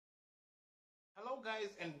guys,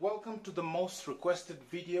 and welcome to the most requested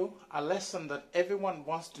video, a lesson that everyone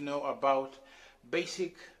wants to know about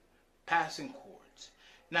basic passing chords.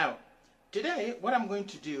 Now, today what I'm going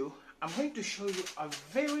to do, I'm going to show you a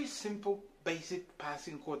very simple basic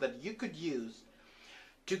passing chord that you could use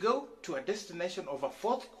to go to a destination of a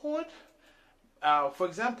fourth chord. For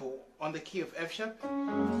example, on the key of F sharp.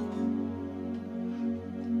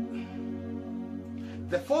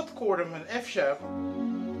 The fourth chord of an F sharp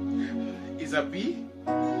is a B,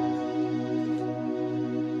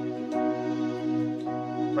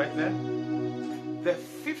 right there. The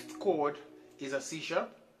fifth chord is a C sharp.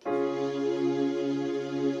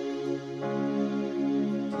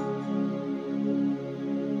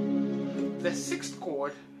 The sixth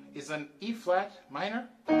chord is an E flat minor.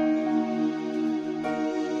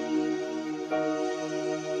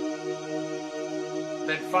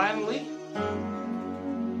 Then finally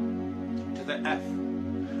to the F.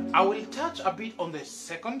 I will touch a bit on the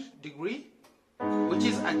second degree, which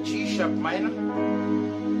is a G sharp minor,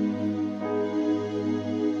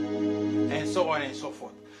 and so on and so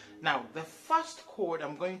forth. Now, the first chord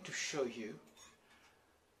I'm going to show you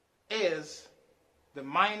is the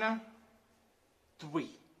minor 3.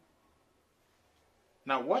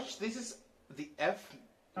 Now watch, this is the F.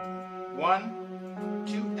 1,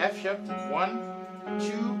 2, F sharp, 1,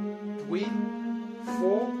 2, 3,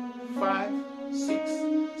 4, 5, 6,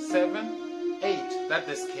 7, 8. That's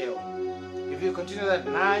the scale. If you continue that,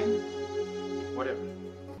 9, whatever.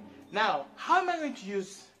 Now, how am I going to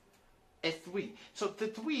use a 3? So the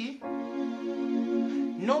 3,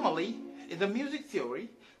 normally in the music theory,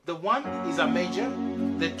 the 1 is a major,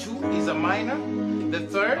 the 2 is a minor, the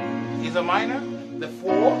 3rd is a minor, the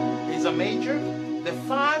 4 is a major, the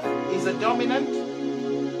 5 is a dominant,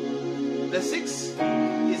 the 6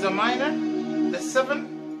 is a minor, the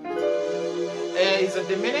 7 is a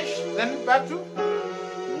diminished, then back to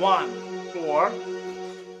 1, 4,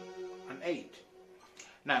 and 8.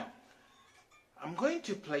 Now, I'm going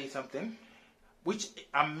to play something which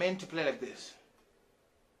I'm meant to play like this.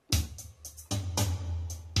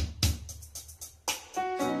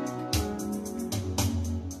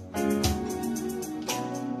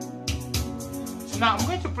 So now I'm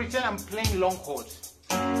going to pretend I'm playing long chords.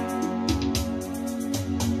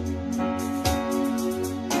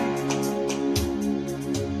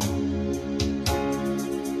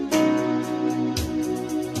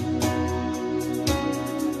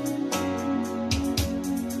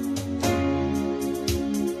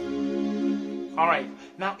 Alright,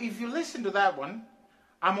 now if you listen to that one,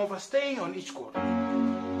 I'm overstaying on each chord.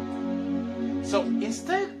 So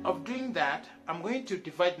instead of doing that, I'm going to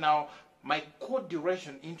divide now my chord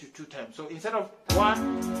duration into 2 times. So instead of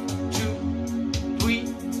 1, 2, 3,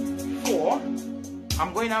 4,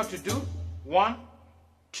 I'm going now to do 1,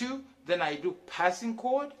 2, then I do passing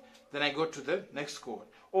chord, then I go to the next chord.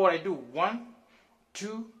 Or I do 1,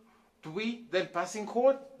 2, 3, then passing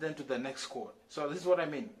chord, then to the next chord. So this is what I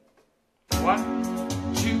mean.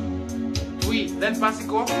 1, 2, 3, then passing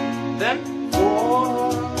chord, then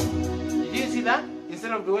 4. Did you see that?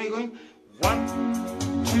 Instead of going 1,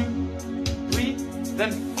 2, 3,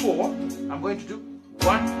 then 4, I'm going to do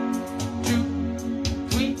 1, 2,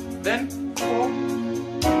 3, then 4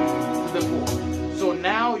 to the 4. So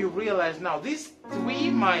now you realize now this 3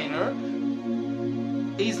 minor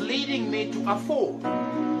is leading me to a 4.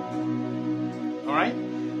 Alright?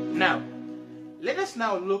 Now, let us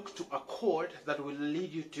now look to a chord that will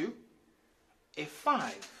lead you to a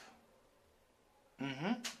 5.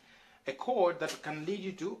 A chord that can lead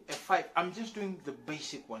you to a 5. I'm just doing the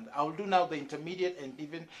basic one. I'll do now the intermediate and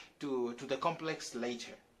even to the complex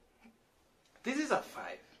later. This is a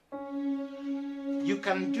 5. You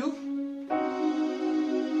can do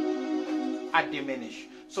a diminish.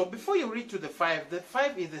 So before you reach to the 5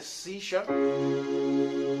 is the C sharp.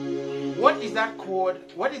 What is that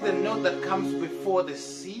chord? What is the note that comes before the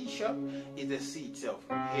C sharp? Is the C itself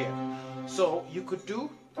here. So you could do,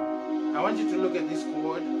 I want you to look at this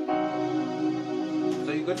chord.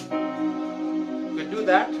 So you could do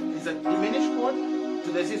that. It's a diminished chord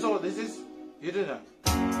to the C. So this is, you do that.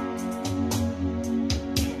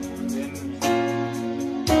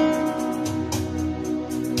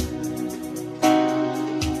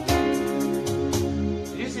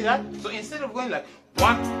 Did you see that? So instead of going like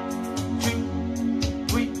 1, 2,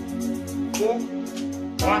 3, 4,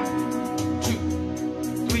 1,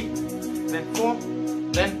 2, 3, then 4,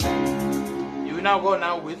 then you will now go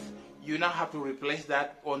now with, you now have to replace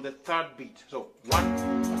that on the 3rd beat. So 1,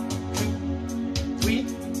 2, 3.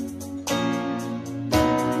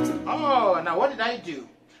 Oh, now what did I do?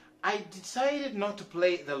 I decided not to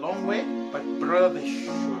play the long way, but rather the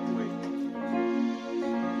short way.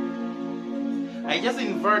 I just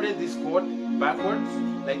inverted this chord backwards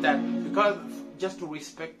like that because just to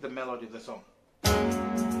respect the melody of the song.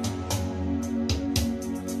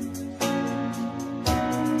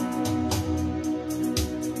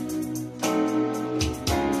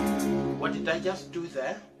 What did I just do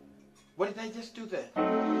there? What did I just do there?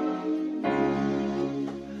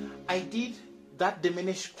 I did that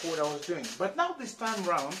diminished chord I was doing, but now this time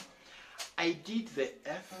round I did the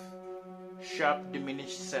F sharp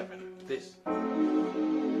diminished 7, this.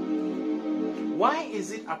 Why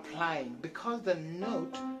is it applying? Because the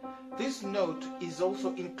note, this note is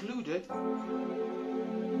also included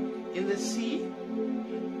in the C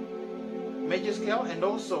major scale, and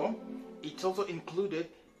also it's also included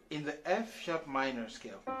in the F sharp minor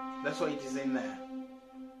scale. That's why it is in there.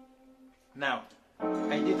 Now,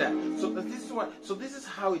 I did that. So this is what. So this is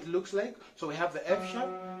how it looks like. So we have the F sharp,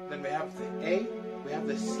 then we have the A, we have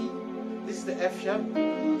the C. This is the F sharp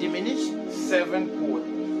diminished 7 chord.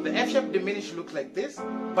 The F sharp diminished looks like this,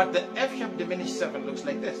 but the F sharp diminished 7 looks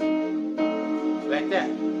like this, like that.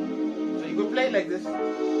 So you could play it like this.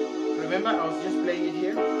 Remember, I was just playing it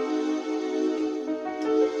here.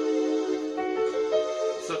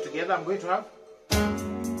 So together, I'm going to have.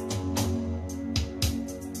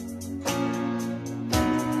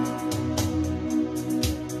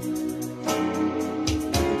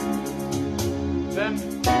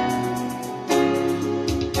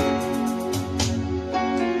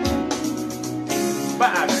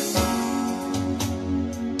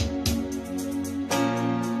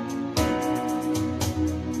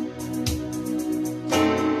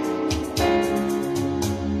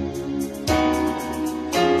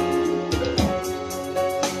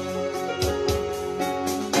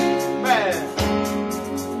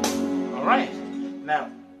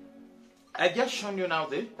 I've just shown you now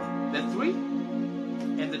the 3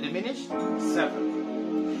 and the diminished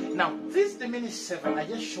 7. Now this diminished 7 I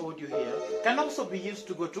just showed you here can also be used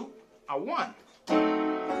to go to a 1.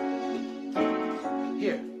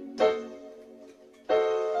 Here.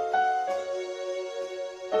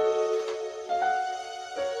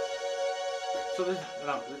 So this,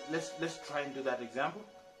 now let's try and do that example.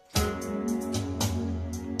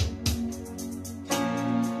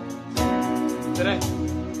 Today.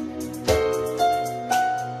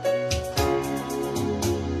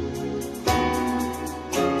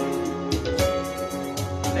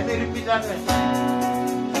 Repeat that way.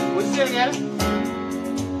 We still get it?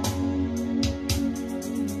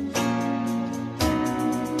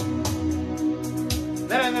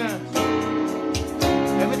 No.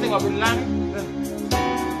 Everything I've been learning.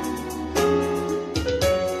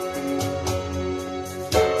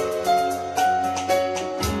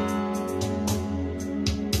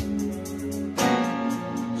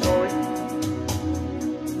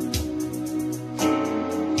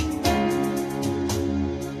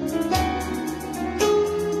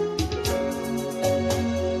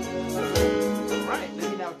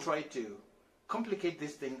 Try to complicate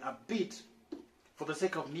this thing a bit for the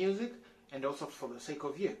sake of music and also for the sake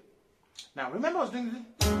of you. Now remember I was doing this.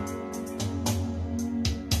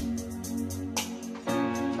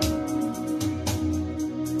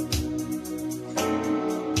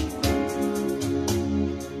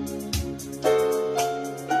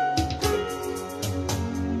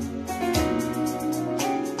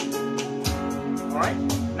 Alright,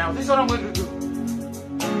 now this is what I'm going to do.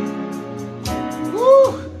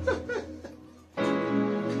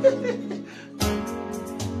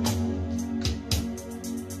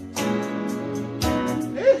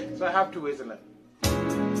 So I have 2 ways to learn.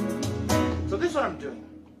 So this is what I'm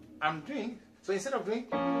doing. So instead of doing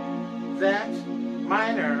that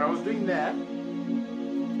minor, I was doing that.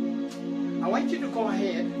 I want you to go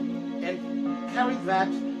ahead and carry that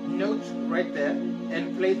note right there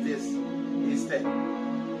and play this instead.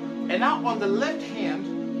 And now on the left hand,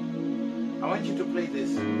 I want you to play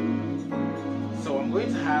this. So I'm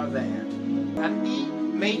going to have that an E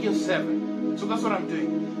major 7. So that's what I'm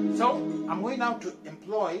doing. So I'm going now to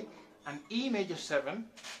employ an E major 7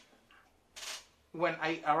 when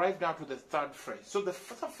I arrive now to the 3rd phrase. So the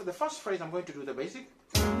first phrase I'm going to do the basic.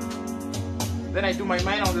 Then I do my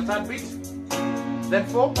minor on the 3rd beat. Then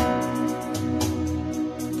 4.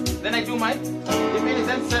 Then I do my diminished,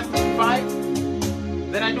 then 7,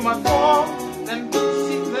 5. Then I do my 4. Then 6.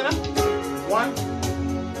 Then 1.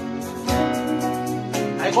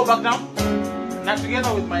 I go back down. Now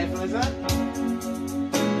together with my influencer.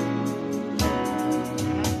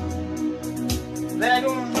 Then I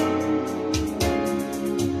do.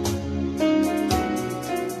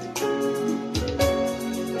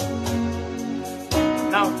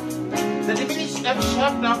 Now the diminished F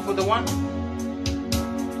sharp now for the 1.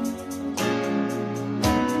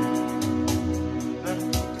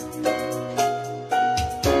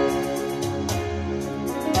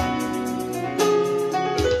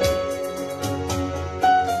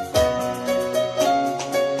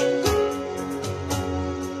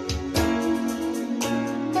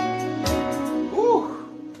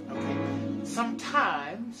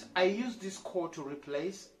 this chord to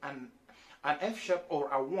replace an F sharp or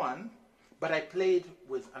a 1, but I played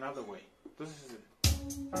with another way. This is it.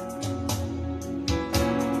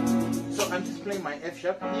 So I'm just playing my F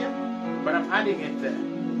sharp here, but I'm adding it there.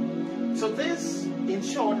 So this, in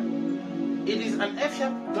short, it is an F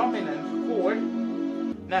sharp dominant chord.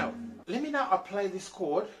 Now, let me now apply this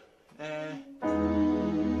chord.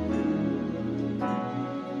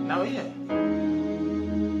 Now here.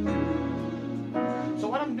 So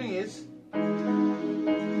what I'm doing is,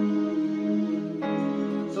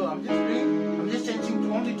 so I'm just changing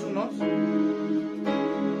to only 2 notes.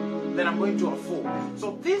 Then I'm going to a 4.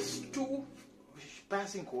 So these 2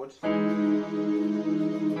 passing chords, I've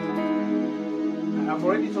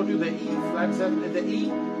already told you the E flat 7, the E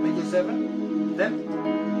major 7, then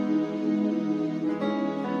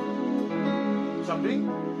so I'm doing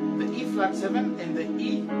the E flat 7 and the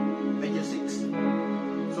E major 6.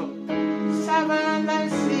 So 7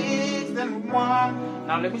 and 6, then 1.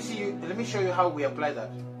 Now let me show you how we apply that.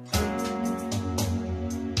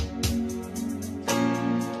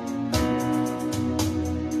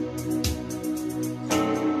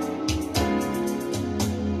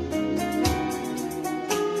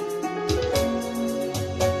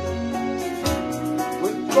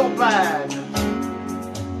 Go back.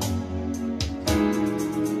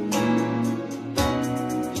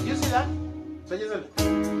 Did you see that?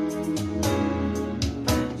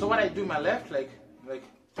 So what I do my left, like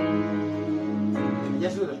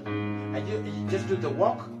just do that. I just do the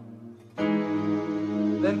walk,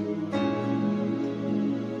 then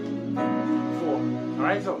 4. All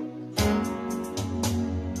right, so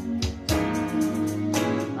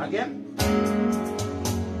again.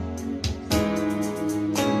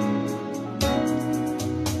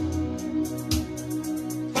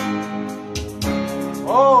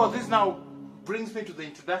 Oh, this now brings me to the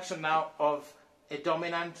introduction now of a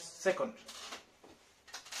dominant second.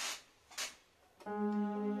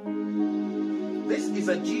 This is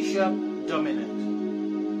a G sharp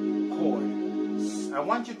dominant chord. I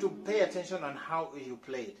want you to pay attention on how you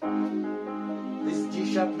play it. This is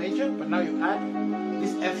G sharp major, but now you add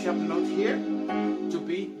this F sharp note here to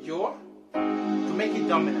be to make it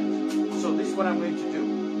dominant. So this is what I'm going to do.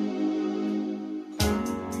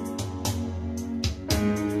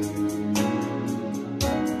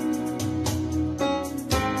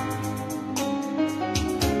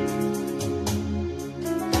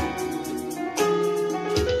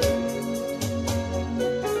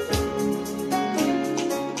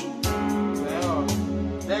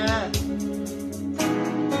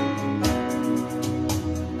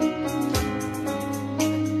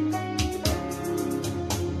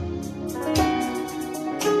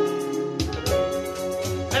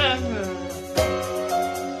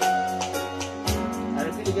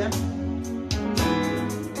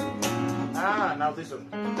 Now this one,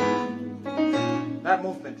 that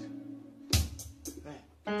movement.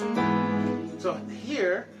 So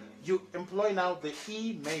here you employ now the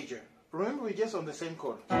E major. Remember, we're just on the same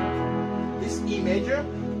chord. This E major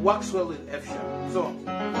works well with F sharp. So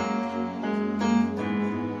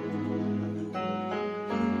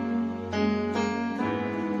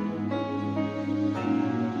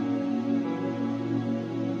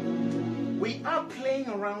we are playing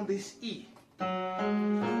around this E.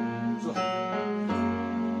 So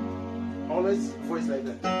always voice like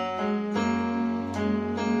that.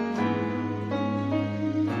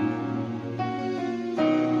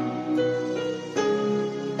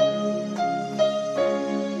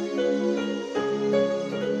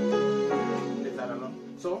 Leave that alone.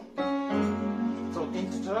 So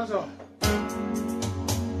into Toronto.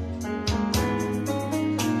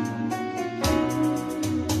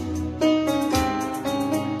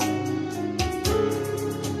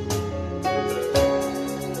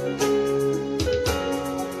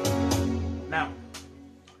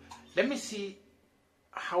 Let me see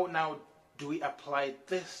how now do we apply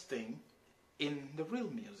this thing in the real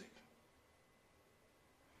music.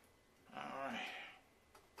 All right.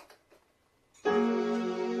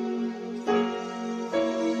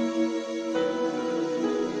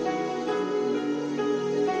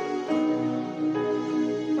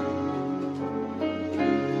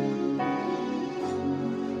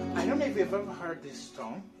 I don't know if you've ever heard this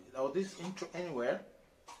song or this intro anywhere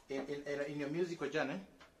in your musical journey.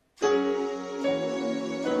 So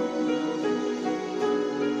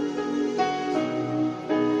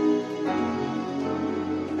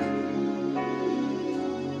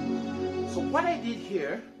what I did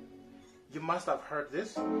here, you must have heard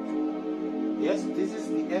this. Yes, this is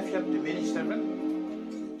the F sharp diminished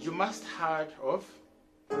 7. You must have heard of.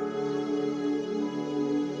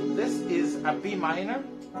 This is a B minor.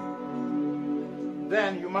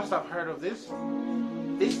 then you must have heard of this.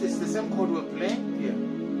 This is the same chord we're playing here.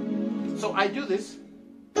 So I do this.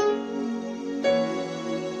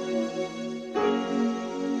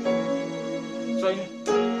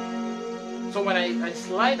 So when I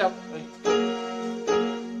slide up,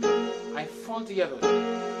 I fall together.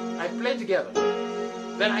 I play together.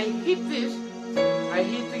 Then I hit this. I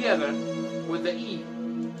hit together with the E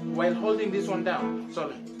while holding this one down. So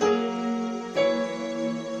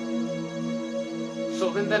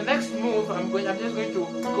then the next move, I'm just going to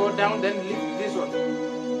go down, then lift this one.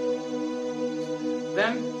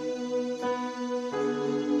 Then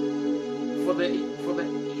for the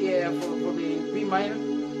B minor,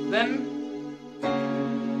 then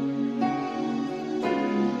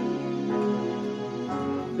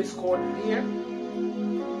this chord here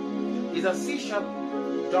is a C sharp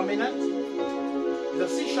dominant. It's a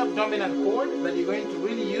C sharp dominant chord that you're going to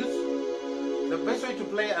really use. The best way to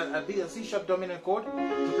play a C sharp dominant chord,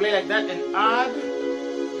 to play like that and add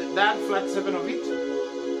that flat 7 of it,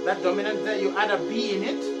 that dominant there, you add a B in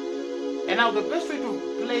it. And now the best way to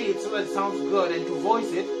play it so that it sounds good and to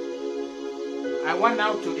voice it, I want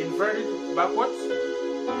now to invert it backwards,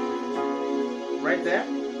 right there.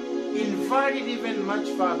 Invert it even much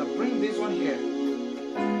further. Bring this one here.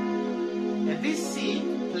 And this C,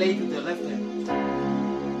 play to the left hand.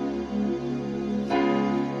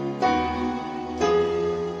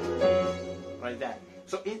 Like that.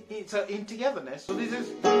 So it's in togetherness. So this is,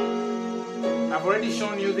 I've already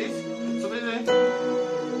shown you this. So this is,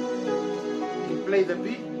 you play the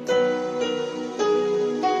B.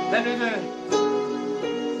 Then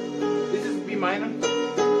this is B minor.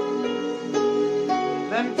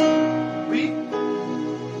 Then B.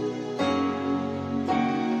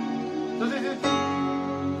 So this is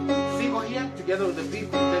C over here together with the B,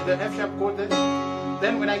 the F sharp chord there.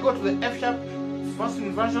 Then when I go to the F sharp first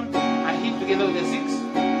inversion, I hit together with the 6.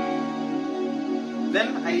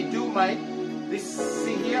 Then I do this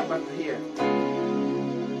C here, but here.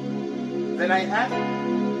 Then I add.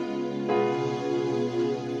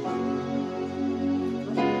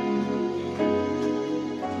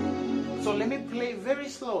 So let me play very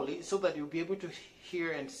slowly so that you'll be able to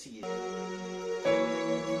hear and see it.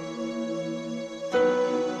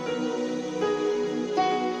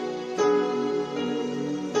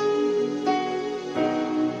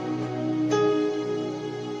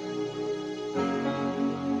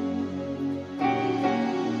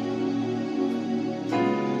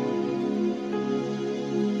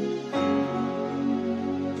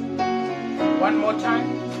 One more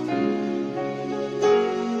time.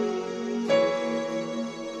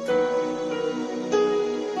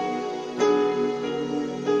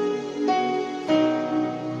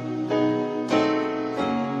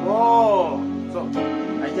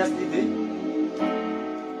 Just did it.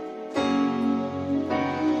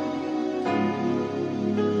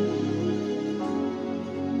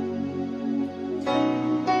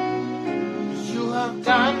 You have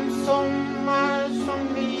done so much for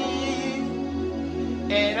me,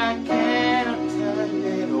 and I cannot tell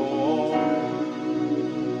it all.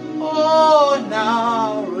 Oh,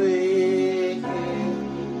 now really more.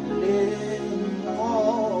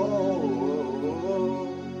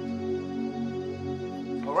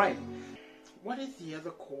 All right. What is the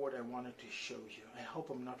other chord I wanted to show you? I hope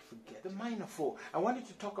I'm not forgetting. The minor 4. I wanted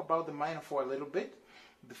to talk about the minor 4 a little bit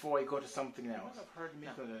before I go to something else. I've heard me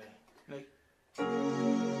like.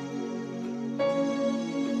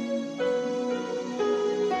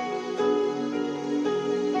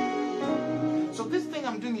 So this thing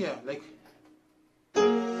I'm doing here, like. So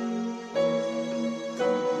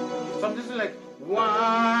I'm just like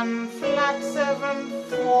 1 flat 7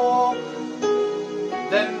 4,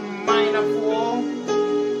 then minor 4,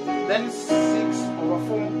 then 6 over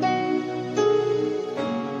 4.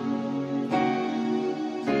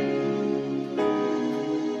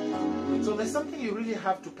 So there's something you really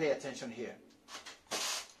have to pay attention here.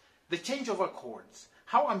 The changeover chords.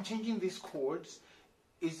 How I'm changing these chords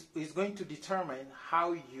is going to determine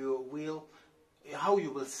how you will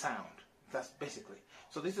sound. That's basically.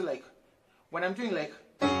 So this is like when I'm doing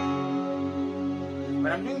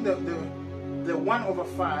the 1 over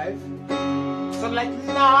 5, so like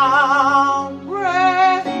now,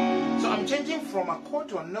 so I'm changing from a chord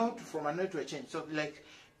to a note, from a note to a change. So like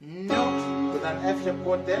note with an F sharp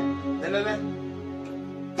chord there, then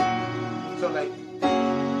so like,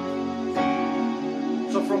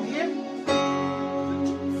 so from here,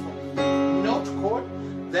 note chord,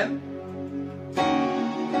 then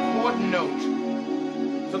chord note.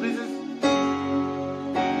 So this is.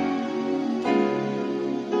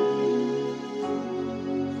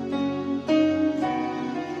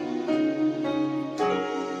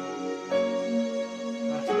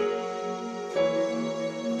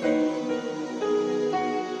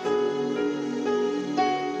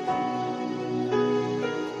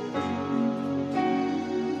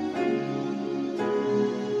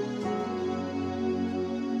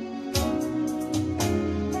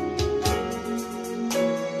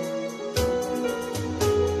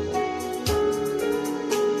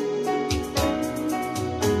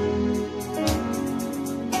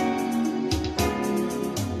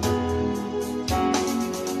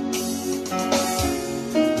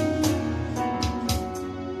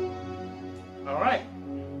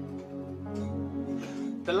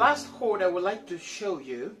 chord I would like to show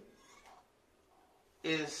you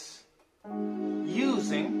is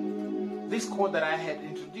using this chord that I had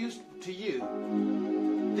introduced to you,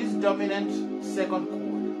 this dominant second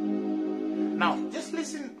chord. Now, just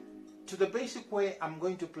listen to the basic way I'm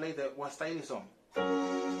going to play the Wastahili song.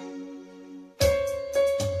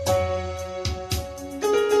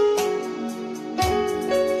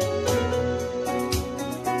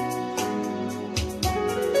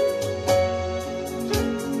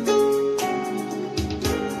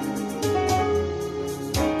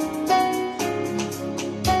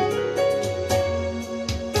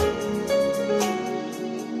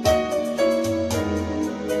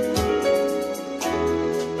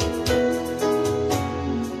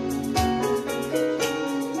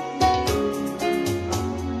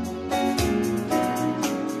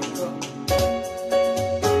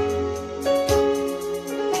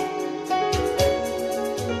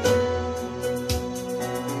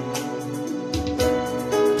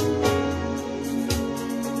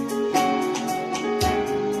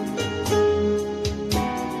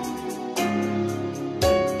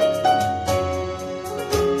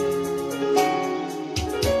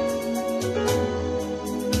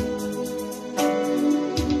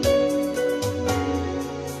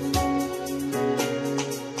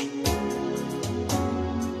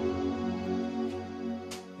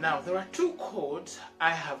 Now, there are two chords I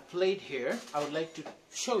have played here. I would like to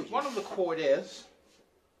show you. One of the chord is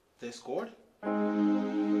this chord,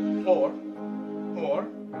 or,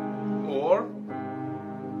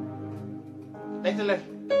 like the left.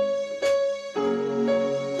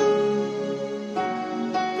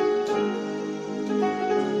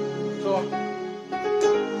 So,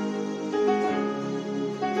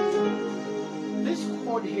 this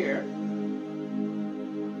chord here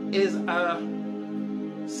is a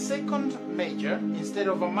second major instead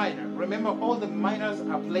of a minor. Remember, all the minors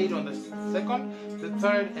are played on the second, the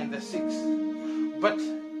third, and the sixth. But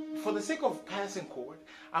for the sake of passing chord,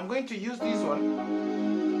 I'm going to use this one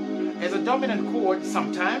as a dominant chord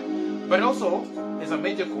sometime, but also as a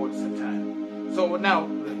major chord sometime. So now,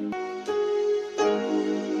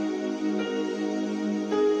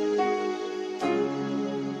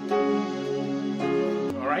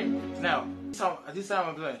 all right. Now, this time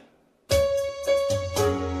I'm playing.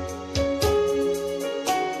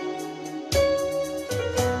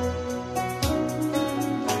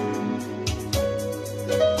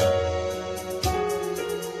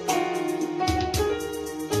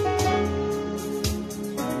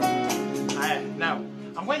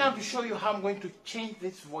 I'm going now to show you how I'm going to change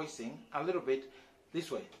this voicing a little bit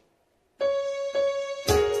this way.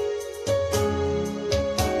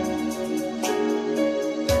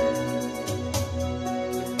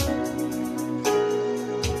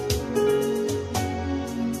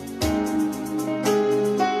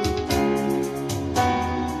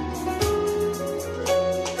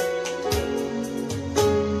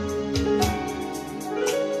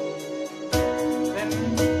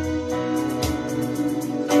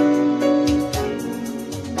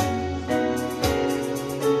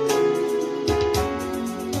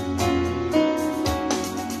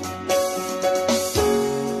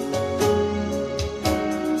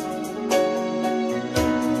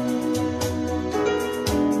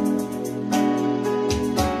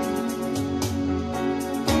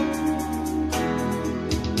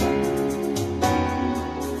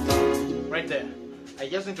 There, I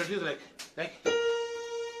just introduced like.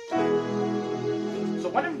 So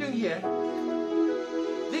what I'm doing here,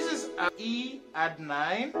 this is an E add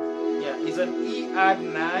 9. Yeah, it's an E add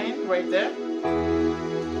 9 right there.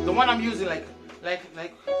 The one I'm using like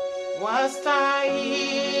Wastahili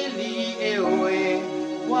ewe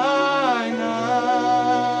wana.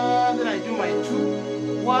 Then I do my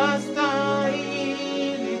 2. Wastahili.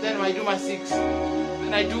 Then I do my 6.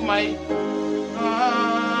 Then I do my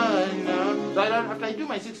so after I do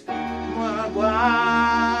my 6,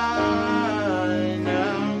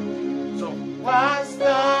 so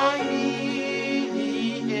Wastahili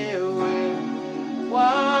ewe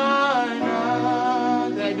wana.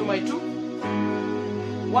 Then I do my 2.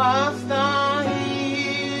 Wastahili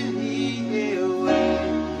ewe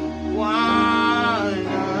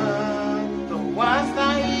wana. So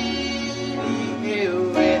Wastahili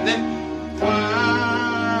ewe. Then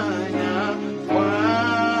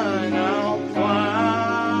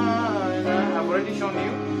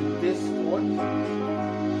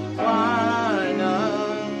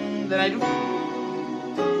then I do.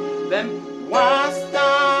 Then Wastahili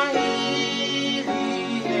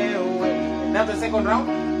ewe. Now the second round.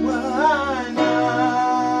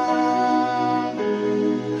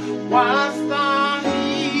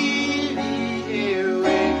 Wastahili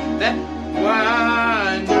ewe. Then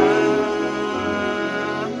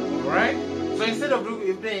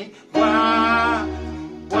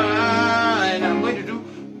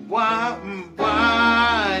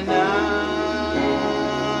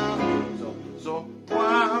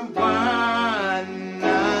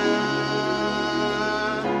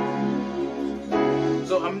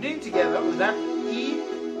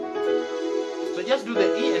So just do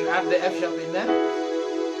the E and add the F sharp in there.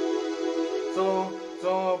 So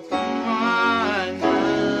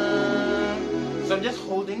I'm just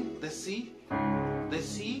holding the C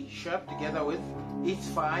sharp together with each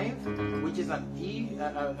 5, which is an E,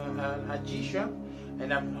 a G sharp,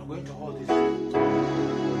 and I'm going to hold this.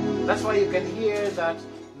 That's why you can hear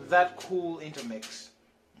that cool intermix.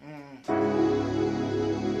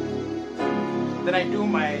 Then I do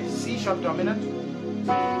my C sharp dominant.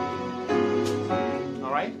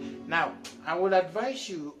 Alright, now I would advise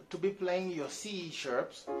you to be playing your C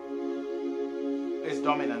sharps as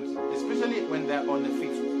dominant, especially when they're on the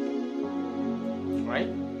 5th. Right?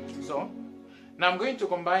 So now I'm going to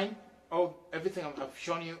combine everything I've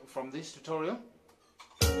shown you from this tutorial.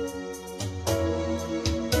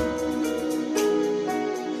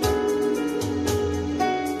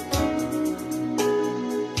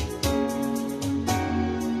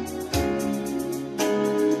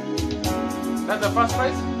 That's the first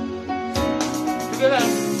phrase. Together.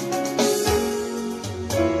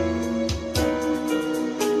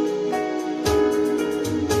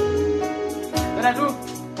 Then I do.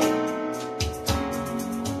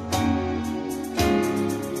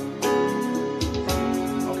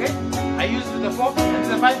 Okay. I use the 4 and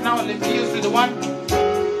the 5. Now let me use the 1.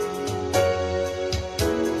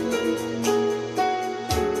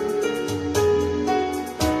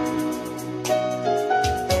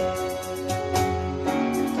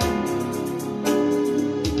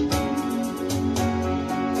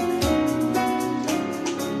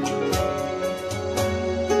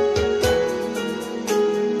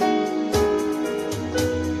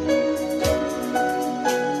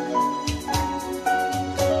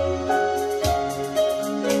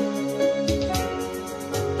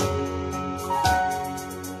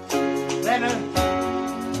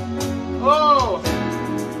 Oh,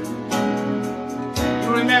 you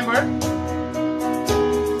remember?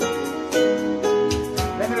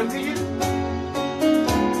 Let me repeat it.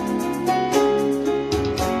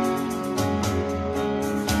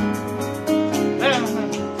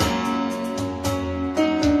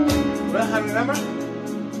 Well, remember?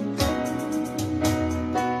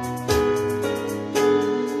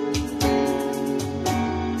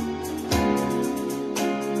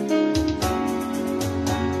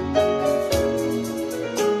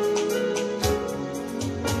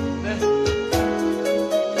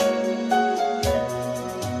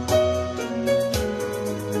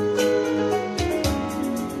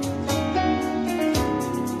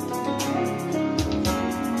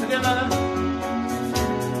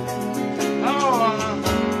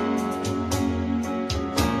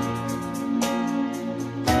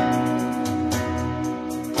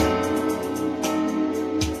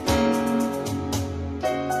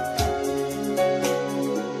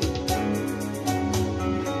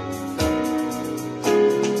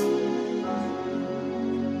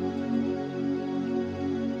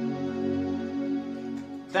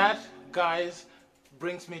 That, guys,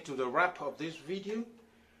 brings me to the wrap of this video.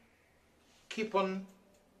 Keep on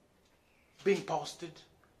being posted.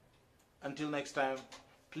 Until next time,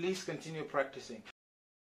 please continue practicing.